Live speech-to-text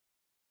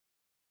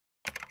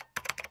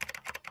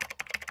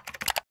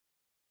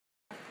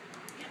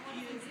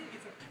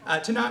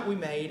Tonight we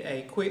made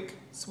a quick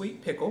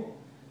sweet pickle.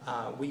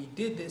 We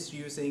did this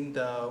using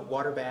the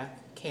water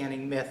bath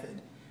canning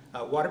method.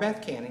 Water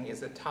bath canning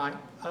is a type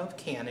of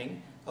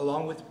canning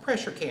along with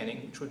pressure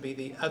canning, which would be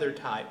the other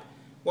type.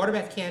 Water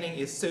bath canning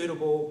is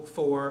suitable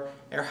for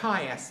our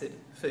high acid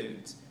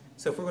foods.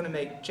 So if we're going to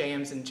make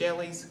jams and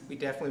jellies, we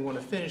definitely want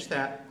to finish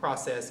that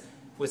process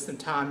with some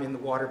time in the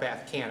water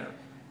bath canner.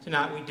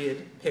 Tonight we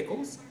did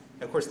pickles.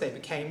 Of course, they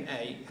became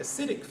an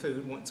acidic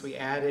food once we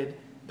added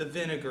the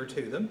vinegar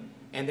to them,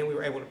 and then we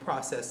were able to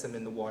process them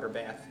in the water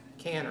bath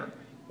canner.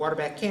 Water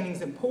bath canning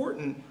is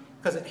important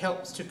because it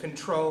helps to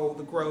control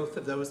the growth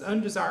of those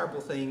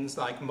undesirable things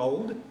like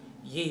mold,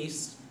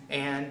 yeast,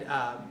 and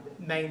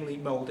mainly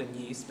mold and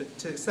yeast, but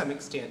to some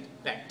extent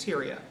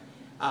bacteria.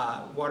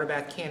 Water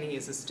bath canning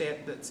is a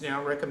step that's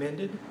now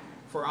recommended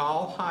for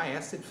all high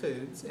acid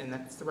foods, and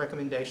that's the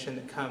recommendation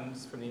that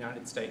comes from the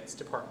United States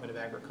Department of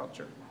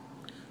Agriculture.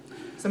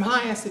 Some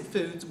high acid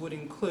foods would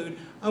include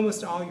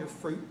almost all your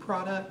fruit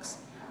products.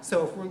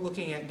 So if we're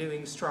looking at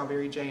doing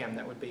strawberry jam,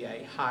 that would be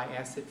a high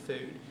acid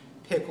food.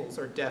 Pickles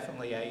are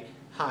definitely a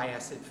high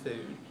acid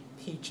food.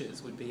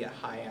 Peaches would be a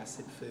high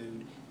acid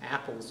food.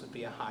 Apples would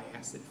be a high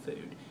acid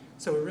food.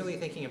 So we're really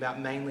thinking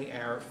about mainly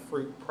our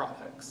fruit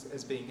products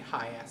as being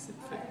high acid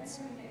foods.